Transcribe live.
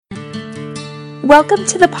Welcome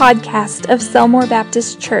to the podcast of Selmore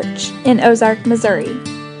Baptist Church in Ozark, Missouri.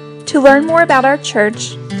 To learn more about our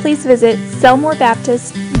church, please visit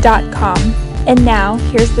selmorebaptist.com. And now,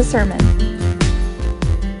 here's the sermon.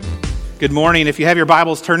 Good morning. If you have your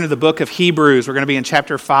Bibles, turn to the book of Hebrews. We're going to be in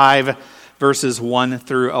chapter 5, verses 1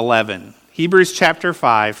 through 11. Hebrews chapter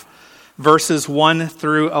 5, verses 1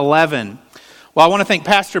 through 11. Well, I want to thank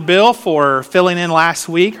Pastor Bill for filling in last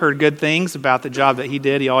week. Heard good things about the job that he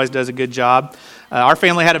did. He always does a good job. Our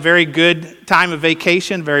family had a very good time of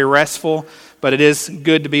vacation, very restful, but it is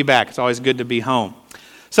good to be back. It's always good to be home.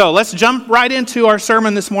 So let's jump right into our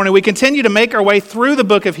sermon this morning. We continue to make our way through the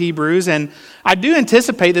book of Hebrews, and I do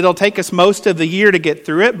anticipate that it'll take us most of the year to get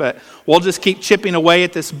through it, but we'll just keep chipping away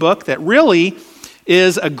at this book that really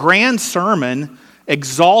is a grand sermon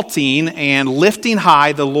exalting and lifting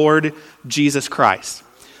high the Lord Jesus Christ.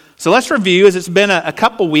 So let's review, as it's been a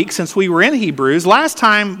couple weeks since we were in Hebrews. Last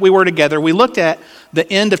time we were together, we looked at the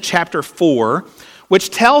end of chapter 4,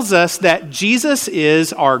 which tells us that Jesus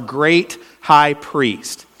is our great high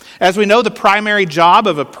priest. As we know, the primary job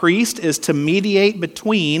of a priest is to mediate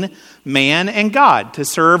between man and God, to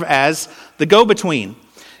serve as the go-between.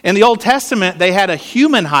 In the Old Testament, they had a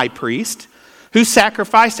human high priest who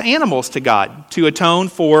sacrificed animals to God to atone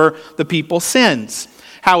for the people's sins.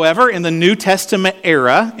 However, in the New Testament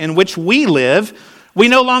era in which we live, we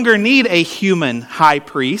no longer need a human high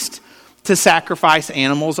priest to sacrifice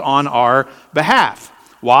animals on our behalf.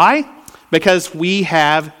 Why? Because we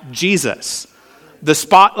have Jesus, the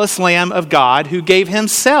spotless Lamb of God, who gave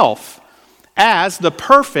himself as the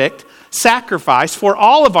perfect sacrifice for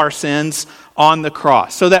all of our sins on the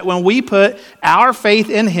cross. So that when we put our faith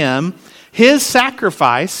in him, his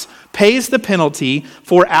sacrifice pays the penalty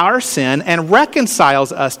for our sin and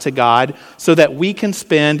reconciles us to God so that we can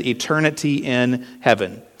spend eternity in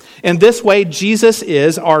heaven. In this way, Jesus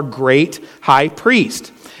is our great high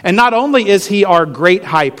priest. And not only is he our great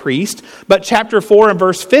high priest, but chapter 4 and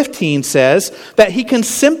verse 15 says that he can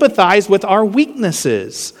sympathize with our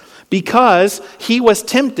weaknesses because he was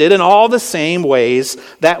tempted in all the same ways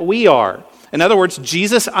that we are. In other words,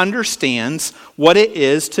 Jesus understands what it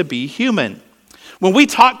is to be human. When we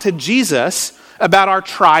talk to Jesus about our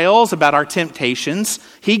trials, about our temptations,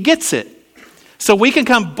 he gets it. So we can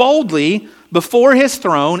come boldly before his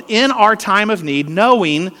throne in our time of need,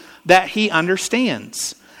 knowing that he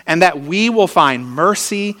understands and that we will find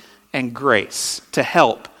mercy and grace to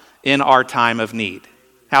help in our time of need.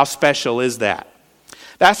 How special is that?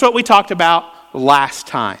 That's what we talked about last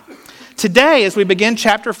time. Today, as we begin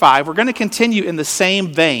chapter 5, we're going to continue in the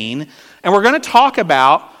same vein, and we're going to talk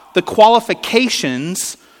about the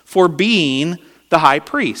qualifications for being the high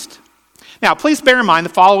priest. Now, please bear in mind,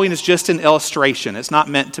 the following is just an illustration. It's not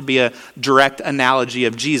meant to be a direct analogy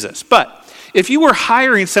of Jesus. But if you were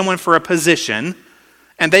hiring someone for a position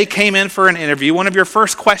and they came in for an interview, one of your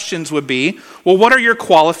first questions would be, well, what are your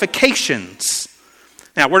qualifications?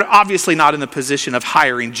 Now, we're obviously not in the position of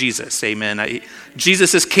hiring Jesus, amen.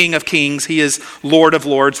 Jesus is King of Kings. He is Lord of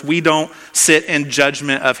Lords. We don't sit in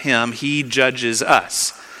judgment of him. He judges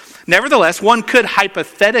us. Nevertheless, one could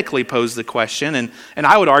hypothetically pose the question, and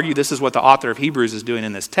I would argue this is what the author of Hebrews is doing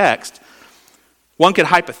in this text. One could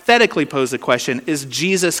hypothetically pose the question, is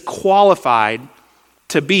Jesus qualified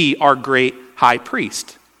to be our great high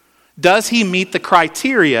priest? Does he meet the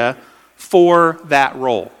criteria for that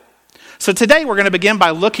role? So today we're going to begin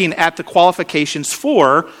by looking at the qualifications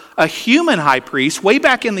for a human high priest way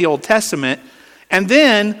back in the Old Testament, and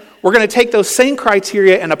then we're going to take those same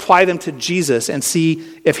criteria and apply them to Jesus and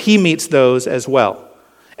see if he meets those as well.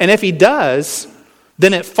 And if he does,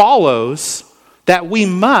 then it follows that we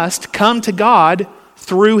must come to God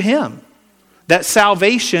through him. That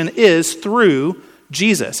salvation is through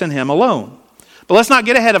Jesus and him alone. But let's not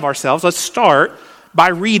get ahead of ourselves. Let's start by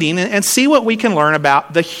reading and see what we can learn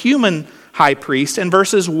about the human high priest in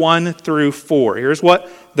verses 1 through 4. Here's what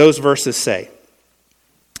those verses say.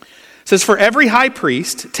 It says, "For every high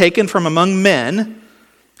priest taken from among men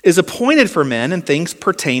is appointed for men in things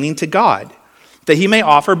pertaining to God, that he may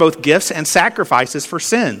offer both gifts and sacrifices for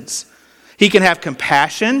sins. He can have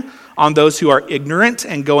compassion on those who are ignorant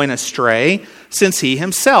and going astray, since he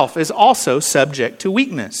himself is also subject to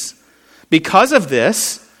weakness. Because of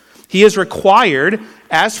this, he is required,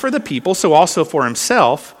 as for the people, so also for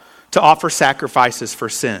himself, to offer sacrifices for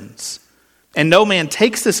sins. And no man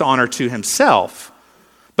takes this honor to himself,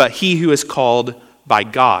 but he who is called by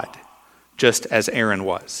God, just as Aaron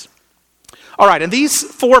was." All right, in these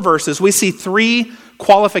 4 verses, we see 3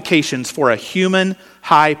 qualifications for a human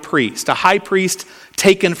high priest, a high priest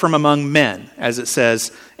taken from among men, as it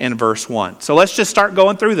says in verse 1. So let's just start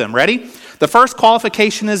going through them. Ready? The first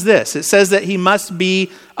qualification is this. It says that he must be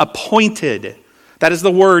appointed. That is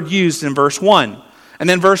the word used in verse 1. And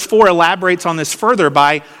then verse 4 elaborates on this further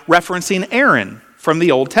by referencing Aaron from the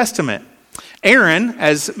Old Testament. Aaron,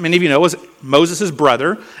 as many of you know, was Moses'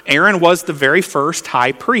 brother. Aaron was the very first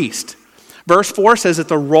high priest. Verse 4 says that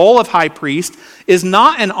the role of high priest is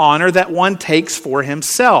not an honor that one takes for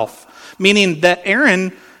himself, meaning that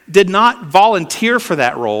Aaron did not volunteer for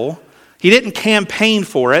that role. He didn't campaign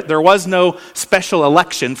for it. There was no special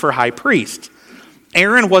election for high priest.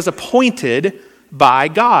 Aaron was appointed by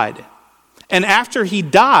God. And after he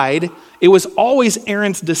died, it was always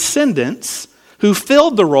Aaron's descendants who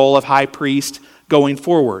filled the role of high priest going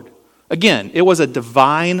forward. Again, it was a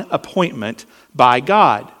divine appointment by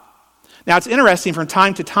God. Now, it's interesting, from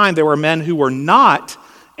time to time, there were men who were not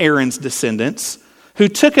Aaron's descendants who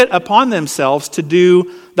took it upon themselves to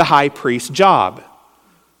do the high priest job.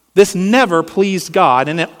 This never pleased God,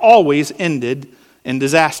 and it always ended in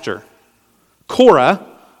disaster. Korah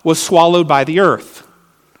was swallowed by the earth.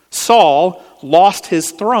 Saul lost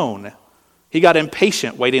his throne. He got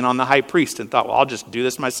impatient waiting on the high priest and thought, well, I'll just do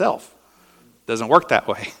this myself. Doesn't work that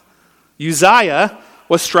way. Uzziah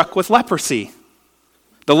was struck with leprosy.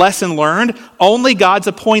 The lesson learned, only God's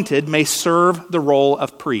appointed may serve the role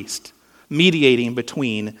of priest, mediating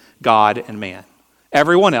between God and man.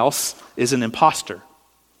 Everyone else is an imposter.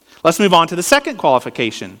 Let's move on to the second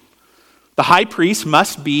qualification. The high priest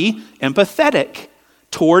must be empathetic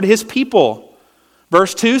toward his people.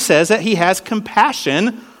 Verse 2 says that he has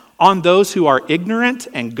compassion on those who are ignorant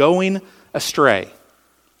and going astray.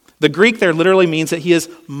 The Greek there literally means that he is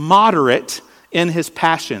moderate in his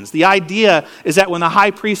passions. The idea is that when the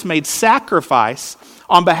high priest made sacrifice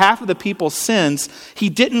on behalf of the people's sins, he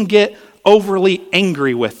didn't get overly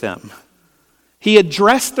angry with them. He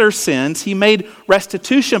addressed their sins, he made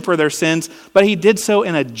restitution for their sins, but he did so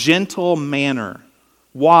in a gentle manner.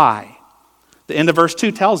 Why? The end of verse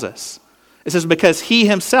 2 tells us. It says, because he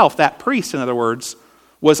himself, that priest in other words,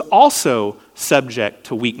 was also subject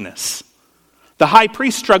to weakness. The high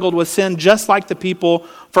priest struggled with sin just like the people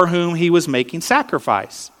for whom he was making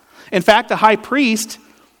sacrifice. In fact, the high priest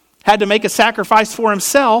had to make a sacrifice for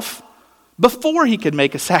himself before he could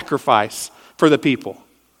make a sacrifice for the people.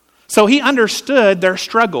 So he understood their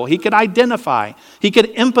struggle. He could identify. He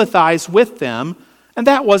could empathize with them, and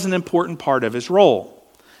that was an important part of his role.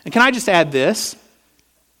 And can I just add this?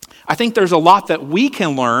 I think there's a lot that we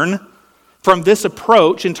can learn from this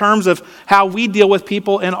approach in terms of how we deal with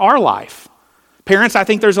people in our life. Parents, I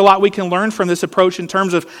think there's a lot we can learn from this approach in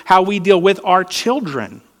terms of how we deal with our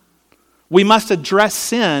children. We must address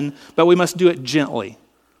sin, but we must do it gently.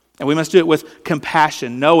 And we must do it with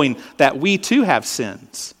compassion, knowing that we too have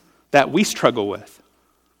sins that we struggle with.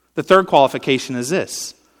 The third qualification is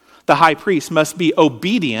this. The high priest must be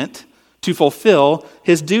obedient to fulfill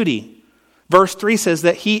his duty. Verse 3 says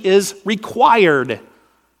that he is required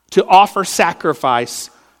to offer sacrifice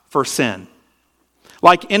for sin.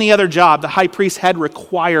 Like any other job, the high priest had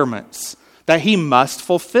requirements that he must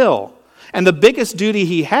fulfill. And the biggest duty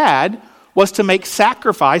he had was to make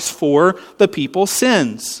sacrifice for the people's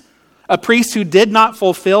sins. A priest who did not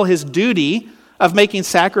fulfill his duty of making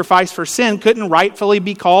sacrifice for sin couldn't rightfully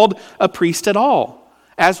be called a priest at all.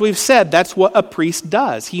 As we've said, that's what a priest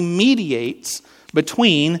does. He mediates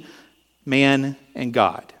between man and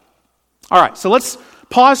God. All right, so let's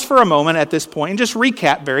pause for a moment at this point and just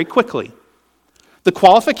recap very quickly. The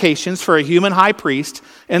qualifications for a human high priest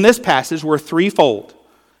in this passage were threefold.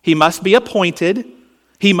 He must be appointed,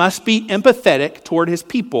 he must be empathetic toward his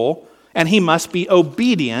people, and he must be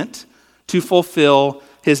obedient to fulfill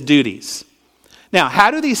his duties. Now,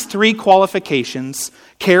 how do these three qualifications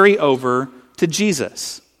carry over to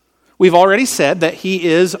Jesus? We've already said that he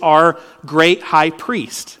is our great high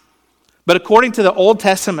priest. But according to the Old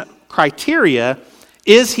Testament criteria,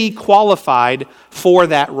 is he qualified for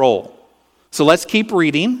that role? So let's keep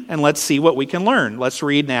reading and let's see what we can learn. Let's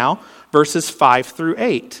read now verses 5 through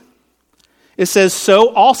 8. It says,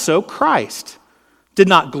 so also Christ did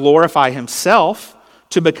not glorify himself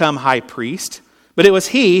to become high priest, but it was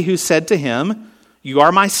he who said to him, you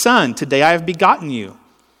are my son, today I have begotten you.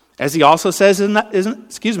 As he also says in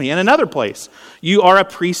another place, you are a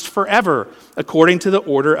priest forever, according to the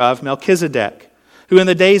order of Melchizedek, who in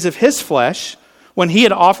the days of his flesh, when he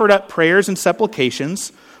had offered up prayers and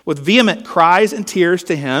supplications, with vehement cries and tears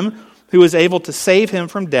to him who was able to save him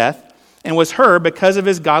from death, and was heard because of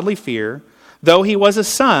his godly fear, though he was a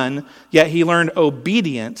son, yet he learned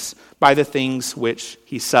obedience by the things which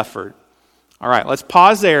he suffered. All right, let's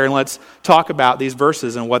pause there and let's talk about these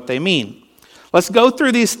verses and what they mean. Let's go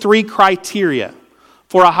through these three criteria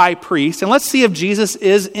for a high priest, and let's see if Jesus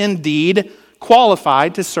is indeed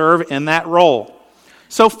qualified to serve in that role.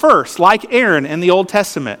 So first, like Aaron in the Old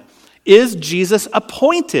Testament, is Jesus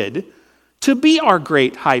appointed to be our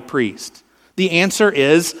great high priest? The answer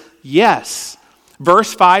is yes.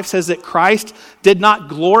 Verse 5 says that Christ did not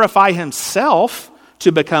glorify himself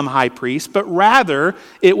to become high priest, but rather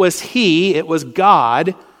it was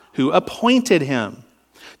God who appointed him.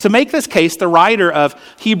 To make this case, the writer of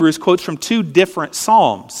Hebrews quotes from two different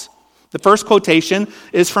psalms. The first quotation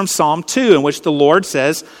is from Psalm 2, in which the Lord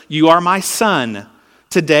says, "You are my son.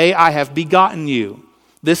 Today I have begotten you."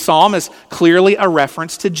 This psalm is clearly a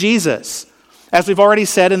reference to Jesus. As we've already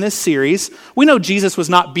said in this series, we know Jesus was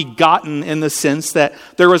not begotten in the sense that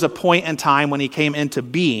there was a point in time when he came into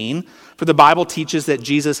being, for the Bible teaches that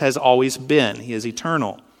Jesus has always been. He is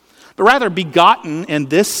eternal. But rather, begotten in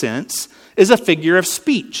this sense is a figure of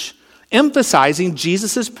speech, emphasizing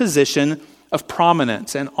Jesus' position of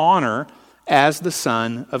prominence and honor as the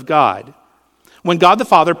Son of God. When God the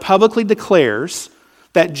Father publicly declares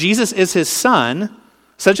that Jesus is his Son,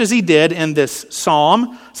 such as he did in this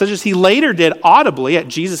psalm, such as he later did audibly at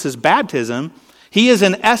Jesus' baptism, he is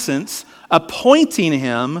in essence appointing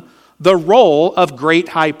him the role of great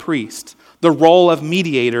high priest, the role of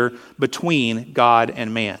mediator between God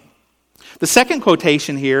and man. The second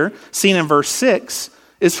quotation here, seen in verse 6,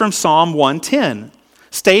 is from Psalm 110,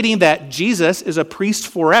 stating that Jesus is a priest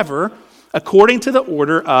forever according to the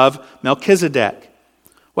order of Melchizedek.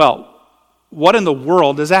 Well, what in the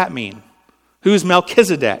world does that mean? Who's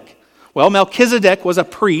Melchizedek? Well, Melchizedek was a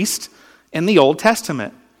priest in the Old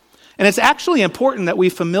Testament. And it's actually important that we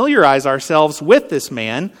familiarize ourselves with this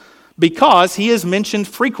man because he is mentioned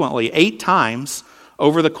frequently, 8 times,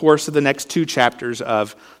 over the course of the next 2 chapters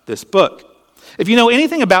of this book. If you know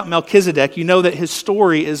anything about Melchizedek, you know that his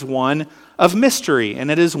story is one of mystery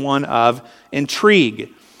and it is one of intrigue.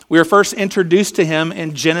 We are first introduced to him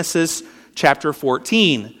in Genesis chapter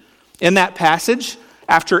 14. In that passage,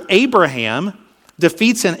 after Abraham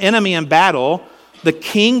defeats an enemy in battle, the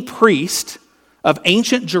king priest of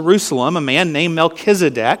ancient Jerusalem, a man named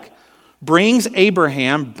Melchizedek, brings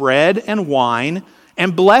Abraham bread and wine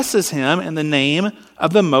and blesses him in the name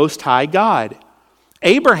of the Most High God.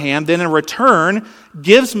 Abraham then in return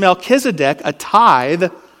gives Melchizedek a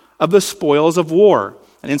tithe of the spoils of war.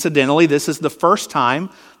 And incidentally, this is the first time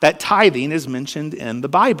that tithing is mentioned in the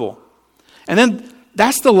Bible. And then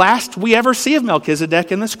that's the last we ever see of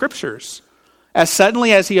Melchizedek in the scriptures. As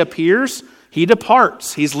suddenly as he appears, he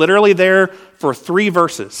departs. He's literally there for 3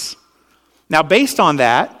 verses. Now, based on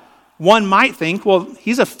that, one might think, well,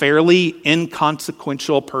 he's a fairly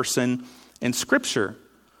inconsequential person in Scripture.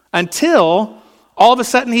 Until all of a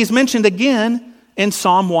sudden he's mentioned again in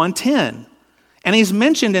Psalm 110. And he's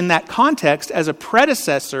mentioned in that context as a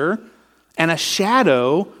predecessor and a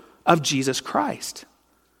shadow of Jesus Christ.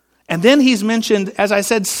 And then he's mentioned, as I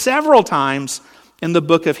said, several times in the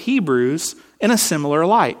book of Hebrews in a similar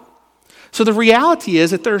light. So the reality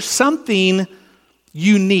is that there's something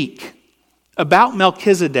unique about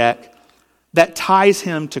Melchizedek that ties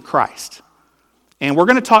him to Christ. And we're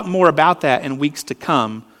going to talk more about that in weeks to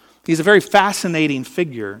come. He's a very fascinating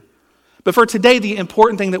figure. But for today, the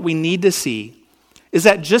important thing that we need to see is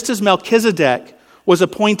that just as Melchizedek was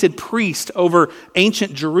appointed priest over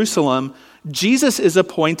ancient Jerusalem, Jesus is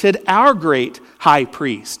appointed our great high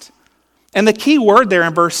priest. And the key word there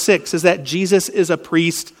in verse 6 is that Jesus is a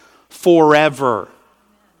priest forever.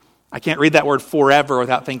 I can't read that word forever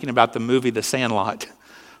without thinking about the movie The Sandlot.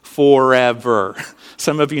 Forever.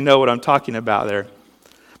 Some of you know what I'm talking about there.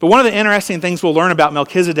 But one of the interesting things we'll learn about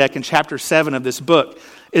Melchizedek in chapter 7 of this book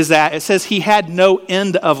is that it says he had no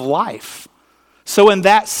end of life. So in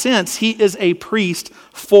that sense, he is a priest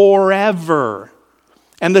forever.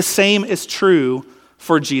 And the same is true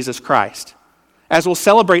for Jesus Christ. As we'll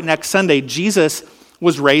celebrate next Sunday, Jesus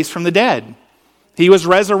was raised from the dead. He was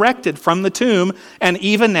resurrected from the tomb, and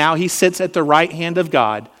even now he sits at the right hand of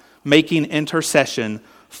God, making intercession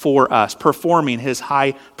for us, performing his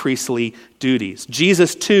high priestly duties.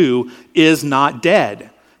 Jesus, too, is not dead.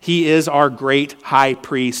 He is our great high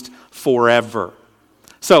priest forever.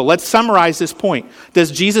 So let's summarize this point.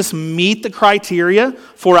 Does Jesus meet the criteria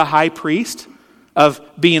for a high priest of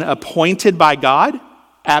being appointed by God?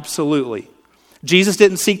 Absolutely. Jesus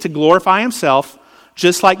didn't seek to glorify himself.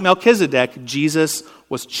 Just like Melchizedek, Jesus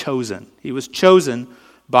was chosen. He was chosen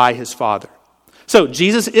by his Father. So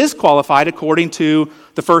Jesus is qualified according to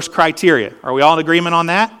the first criteria. Are we all in agreement on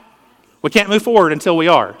that? We can't move forward until we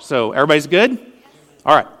are. So everybody's good?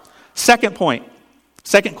 All right. Second point.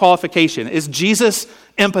 Second qualification, is Jesus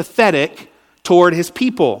empathetic toward his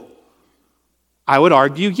people? I would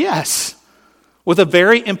argue yes, with a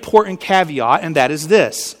very important caveat, and that is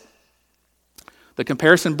this. The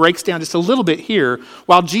comparison breaks down just a little bit here.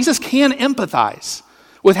 While Jesus can empathize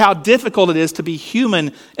with how difficult it is to be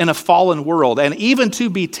human in a fallen world, and even to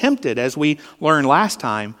be tempted, as we learned last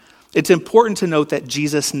time, it's important to note that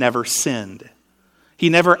Jesus never sinned. He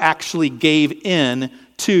never actually gave in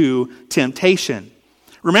to temptation.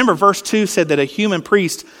 Remember, verse 2 said that a human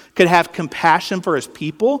priest could have compassion for his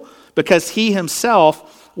people because he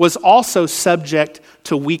himself was also subject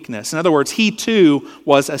to weakness. In other words, he too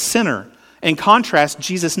was a sinner. In contrast,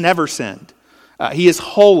 Jesus never sinned. He is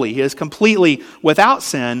holy. He is completely without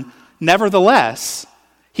sin. Nevertheless,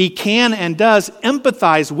 he can and does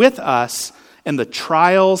empathize with us in the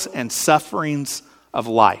trials and sufferings of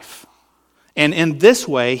life. And in this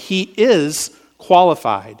way, he is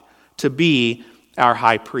qualified to be our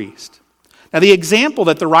high priest. Now, the example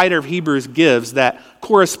that the writer of Hebrews gives that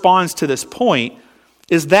corresponds to this point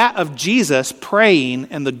is that of Jesus praying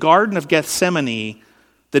in the Garden of Gethsemane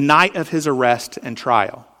the night of his arrest and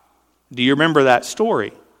trial. Do you remember that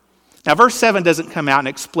story? Now, verse 7 doesn't come out and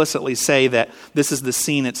explicitly say that this is the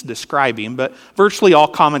scene it's describing, but virtually all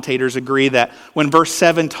commentators agree that when verse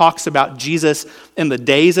 7 talks about Jesus in the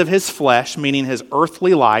days of his flesh, meaning his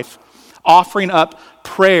earthly life, offering up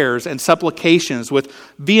prayers and supplications with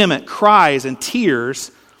vehement cries and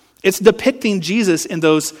tears, it's depicting Jesus in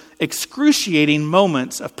those excruciating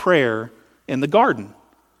moments of prayer in the garden.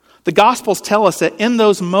 The Gospels tell us that in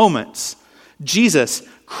those moments, Jesus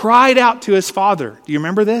cried out to his Father. Do you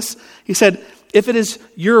remember this? He said, "If it is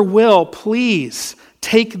your will, please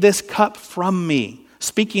take this cup from me."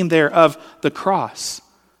 Speaking there of the cross.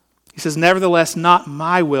 He says, "Nevertheless, not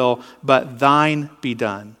my will, but thine be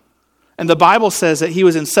done." And the Bible says that he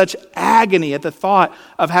was in such agony at the thought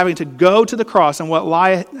of having to go to the cross and what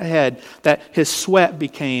lay ahead that his sweat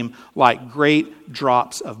became like great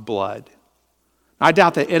drops of blood. I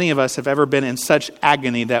doubt that any of us have ever been in such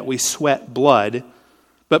agony that we sweat blood,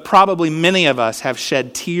 but probably many of us have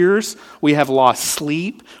shed tears, we have lost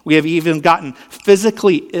sleep, we have even gotten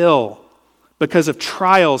physically ill because of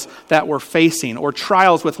trials that we're facing or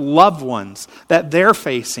trials with loved ones that they're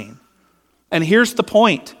facing. And here's the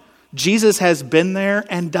point. Jesus has been there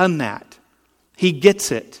and done that. He gets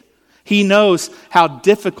it. He knows how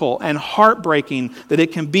difficult and heartbreaking that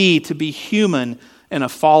it can be to be human in a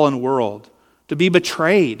fallen world, to be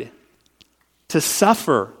betrayed, to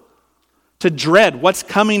suffer, to dread what's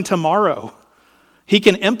coming tomorrow. He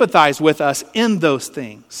can empathize with us in those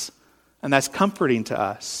things, and that's comforting to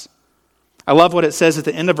us. I love what it says at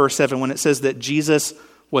the end of verse 7 when it says that Jesus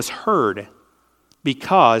was heard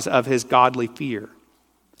because of his godly fear.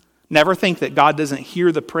 Never think that God doesn't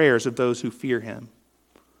hear the prayers of those who fear him,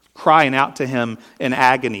 crying out to him in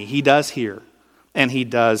agony. He does hear, and he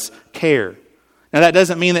does care. Now, that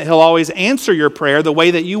doesn't mean that he'll always answer your prayer the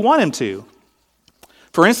way that you want him to.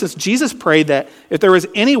 For instance, Jesus prayed that if there was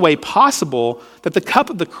any way possible that the cup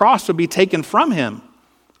of the cross would be taken from him.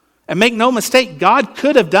 And make no mistake, God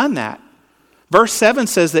could have done that. Verse 7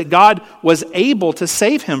 says that God was able to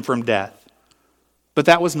save him from death. But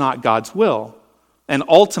that was not God's will. And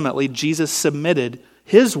ultimately, Jesus submitted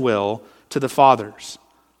his will to the Father's.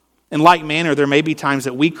 In like manner, there may be times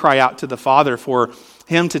that we cry out to the Father for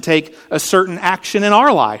him to take a certain action in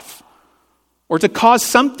our life, or to cause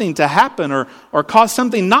something to happen, or cause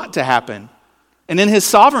something not to happen. And in his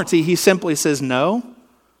sovereignty, he simply says, "No,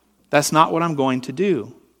 that's not what I'm going to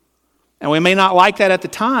do." And we may not like that at the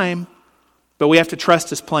time, but we have to trust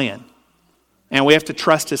his plan. And we have to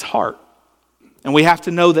trust his heart. And we have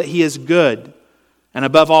to know that he is good. And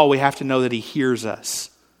above all, we have to know that he hears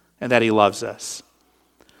us and that he loves us.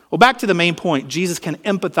 Well, back to the main point, Jesus can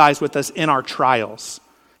empathize with us in our trials.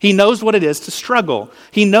 He knows what it is to struggle.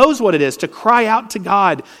 He knows what it is to cry out to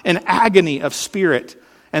God in agony of spirit.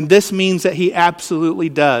 And this means that he absolutely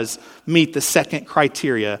does meet the second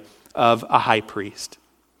criteria of a high priest.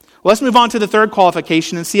 Well, let's move on to the third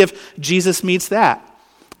qualification and see if Jesus meets that.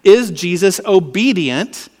 Is Jesus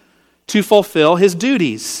obedient to fulfill his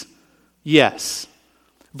duties? Yes.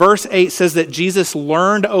 Verse 8 says that Jesus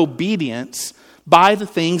learned obedience by the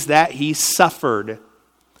things that he suffered.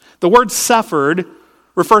 The word suffered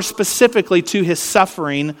refers specifically to his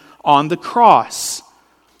suffering on the cross.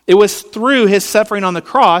 It was through his suffering on the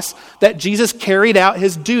cross that Jesus carried out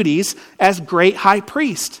his duties as great high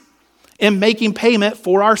priest in making payment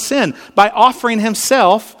for our sin by offering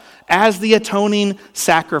himself as the atoning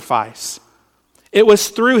sacrifice. It was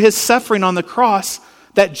through his suffering on the cross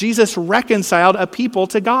that Jesus reconciled a people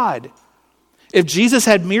to God. If Jesus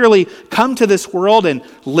had merely come to this world and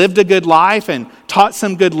lived a good life and taught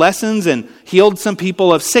some good lessons and healed some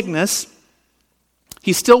people of sickness,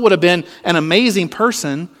 he still would have been an amazing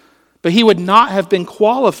person, but he would not have been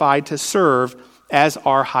qualified to serve as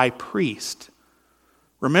our high priest.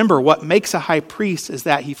 Remember, what makes a high priest is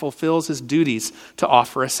that he fulfills his duties to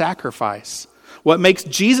offer a sacrifice. What makes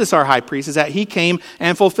Jesus our high priest is that he came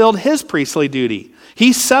and fulfilled his priestly duty.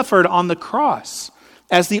 He suffered on the cross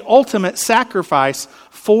as the ultimate sacrifice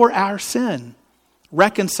for our sin,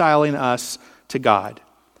 reconciling us to God.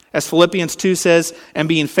 As Philippians 2 says, and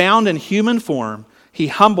being found in human form, he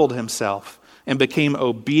humbled himself and became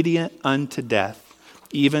obedient unto death,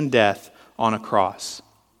 even death on a cross.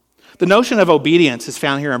 The notion of obedience is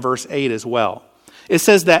found here in verse 8 as well. It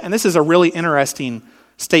says that, and this is a really interesting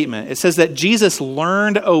statement, it says that Jesus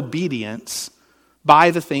learned obedience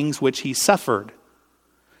by the things which he suffered.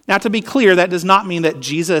 Now, to be clear, that does not mean that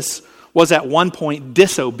Jesus was at one point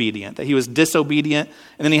disobedient, that he was disobedient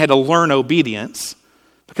and then he had to learn obedience,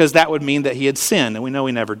 because that would mean that he had sinned, and we know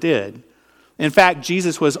he never did. In fact,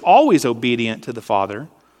 Jesus was always obedient to the Father.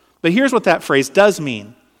 But here's what that phrase does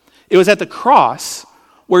mean. It was at the cross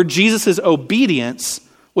where Jesus' obedience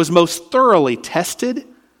was most thoroughly tested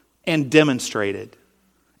and demonstrated.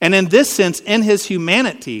 And in this sense, in his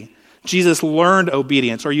humanity, Jesus learned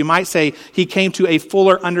obedience, or you might say he came to a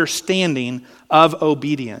fuller understanding of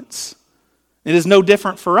obedience. It is no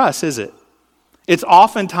different for us, is it? It's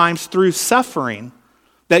oftentimes through suffering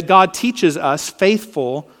that God teaches us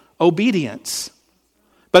faithful obedience.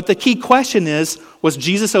 But the key question is, was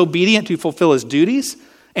Jesus obedient to fulfill his duties?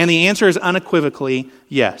 And the answer is unequivocally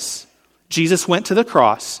yes. Jesus went to the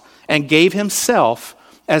cross and gave himself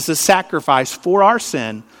as the sacrifice for our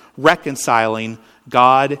sin, reconciling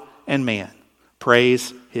God and man.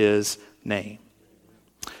 Praise his name.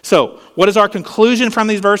 So, what is our conclusion from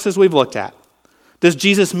these verses we've looked at? Does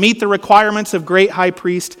Jesus meet the requirements of great high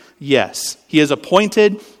priest? Yes. He is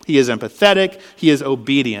appointed, he is empathetic, he is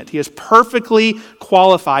obedient. He is perfectly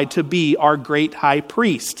qualified to be our great high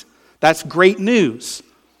priest. That's great news.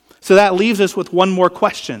 So that leaves us with one more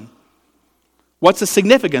question. What's the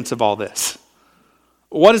significance of all this?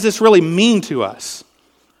 What does this really mean to us?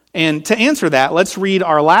 And to answer that, let's read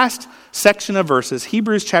our last section of verses,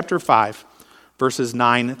 Hebrews chapter 5, verses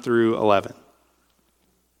 9 through 11.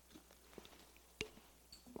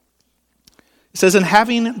 It says, and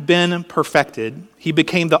having been perfected, he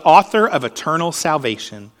became the author of eternal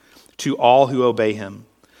salvation to all who obey him,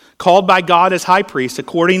 called by God as high priest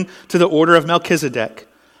according to the order of Melchizedek,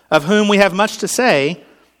 of whom we have much to say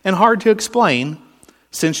and hard to explain,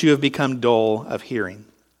 since you have become dull of hearing.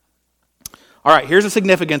 All right, here's the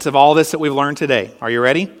significance of all this that we've learned today. Are you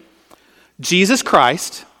ready? Jesus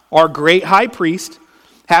Christ, our great high priest,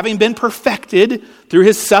 having been perfected through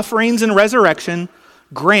his sufferings and resurrection,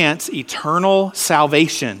 grants eternal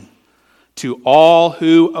salvation to all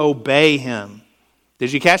who obey him.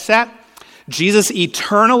 Did you catch that? Jesus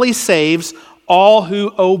eternally saves all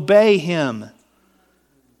who obey him.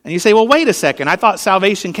 And you say, well, wait a second. I thought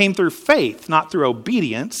salvation came through faith, not through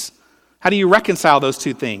obedience. How do you reconcile those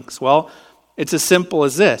two things? Well, it's as simple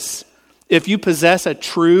as this. If you possess a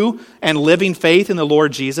true and living faith in the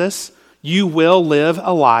Lord Jesus, you will live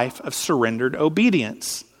a life of surrendered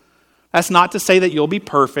obedience. That's not to say that you'll be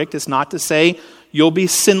perfect. It's not to say you'll be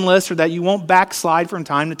sinless or that you won't backslide from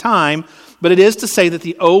time to time. But it is to say that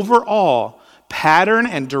the overall pattern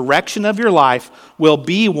and direction of your life will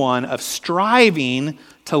be one of striving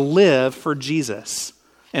to live for Jesus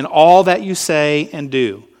in all that you say and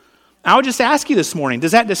do. I would just ask you this morning,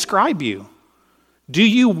 does that describe you? Do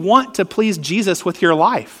you want to please Jesus with your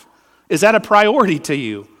life? Is that a priority to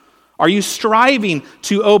you? Are you striving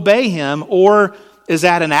to obey him, or is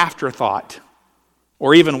that an afterthought?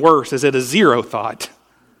 Or even worse, is it a zero thought?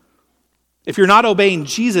 If you're not obeying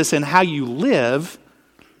Jesus in how you live,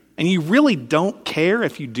 and you really don't care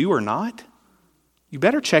if you do or not, you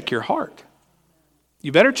better check your heart.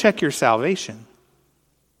 You better check your salvation.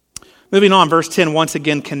 Moving on, verse 10 once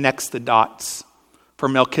again connects the dots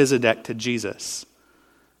from Melchizedek to Jesus.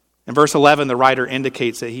 In verse 11, the writer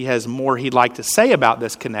indicates that he has more he'd like to say about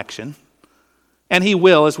this connection, and he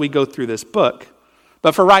will as we go through this book.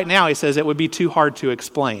 But for right now, he says it would be too hard to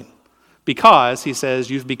explain because, he says,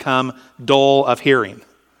 you've become dull of hearing.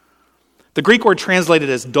 The Greek word translated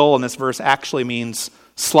as dull in this verse actually means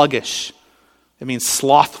sluggish. It means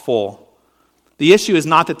slothful. The issue is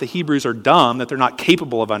not that the Hebrews are dumb, that they're not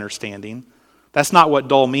capable of understanding. That's not what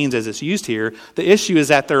dull means as it's used here. The issue is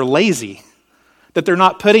that they're lazy, that they're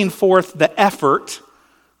not putting forth the effort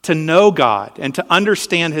to know God and to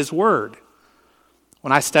understand his word.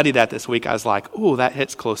 When I studied that this week, I was like, ooh, that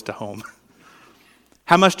hits close to home.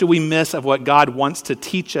 How much do we miss of what God wants to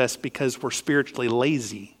teach us because we're spiritually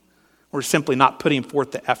lazy? We're simply not putting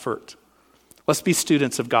forth the effort. Let's be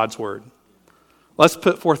students of God's word. Let's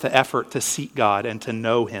put forth the effort to seek God and to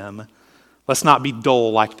know him. Let's not be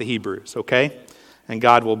dull like the Hebrews, okay? And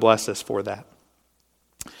God will bless us for that.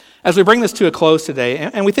 As we bring this to a close today,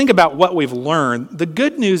 and we think about what we've learned, the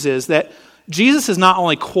good news is that Jesus is not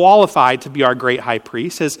only qualified to be our great high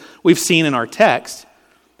priest, as we've seen in our text,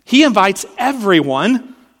 he invites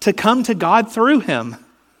everyone to come to God through him.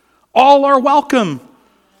 All are welcome.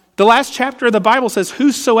 The last chapter of the Bible says,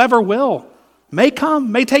 whosoever will may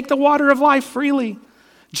come, may take the water of life freely.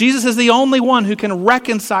 Jesus is the only one who can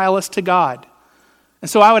reconcile us to God. And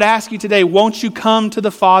so I would ask you today, won't you come to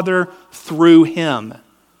the Father through him?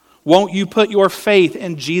 Won't you put your faith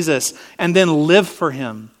in Jesus and then live for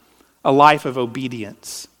him a life of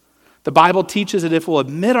obedience? The Bible teaches that if we'll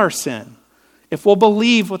admit our sin, if we'll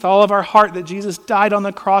believe with all of our heart that Jesus died on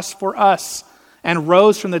the cross for us and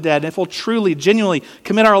rose from the dead, and if we'll truly, genuinely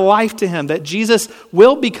commit our life to him, that Jesus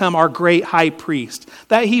will become our great high priest,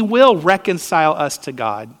 that he will reconcile us to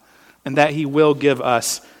God, and that he will give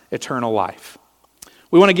us eternal life.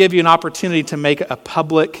 We want to give you an opportunity to make a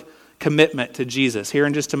public commitment to Jesus. Here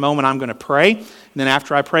in just a moment, I'm going to pray, and then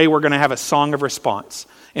after I pray, we're going to have a song of response.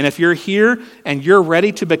 And if you're here and you're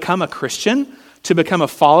ready to become a Christian, to become a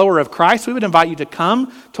follower of Christ, we would invite you to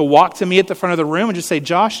come, to walk to me at the front of the room and just say,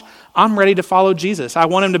 Josh, I'm ready to follow Jesus. I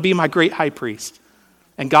want him to be my great high priest.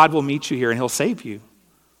 And God will meet you here and he'll save you.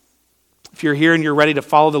 If you're here and you're ready to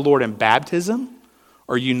follow the Lord in baptism,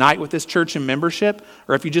 or unite with this church in membership,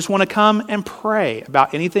 or if you just want to come and pray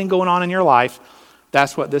about anything going on in your life,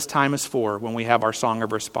 that's what this time is for when we have our song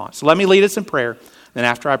of response. So let me lead us in prayer. Then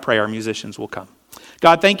after I pray, our musicians will come.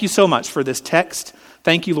 God, thank you so much for this text.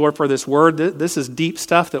 Thank you, Lord, for this word. This is deep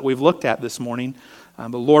stuff that we've looked at this morning.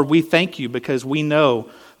 But Lord, we thank you because we know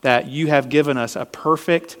that you have given us a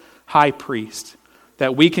perfect high priest,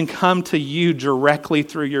 that we can come to you directly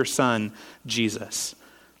through your Son, Jesus.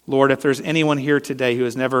 Lord, if there's anyone here today who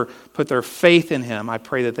has never put their faith in him, I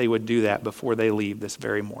pray that they would do that before they leave this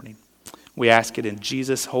very morning. We ask it in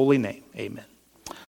Jesus' holy name. Amen.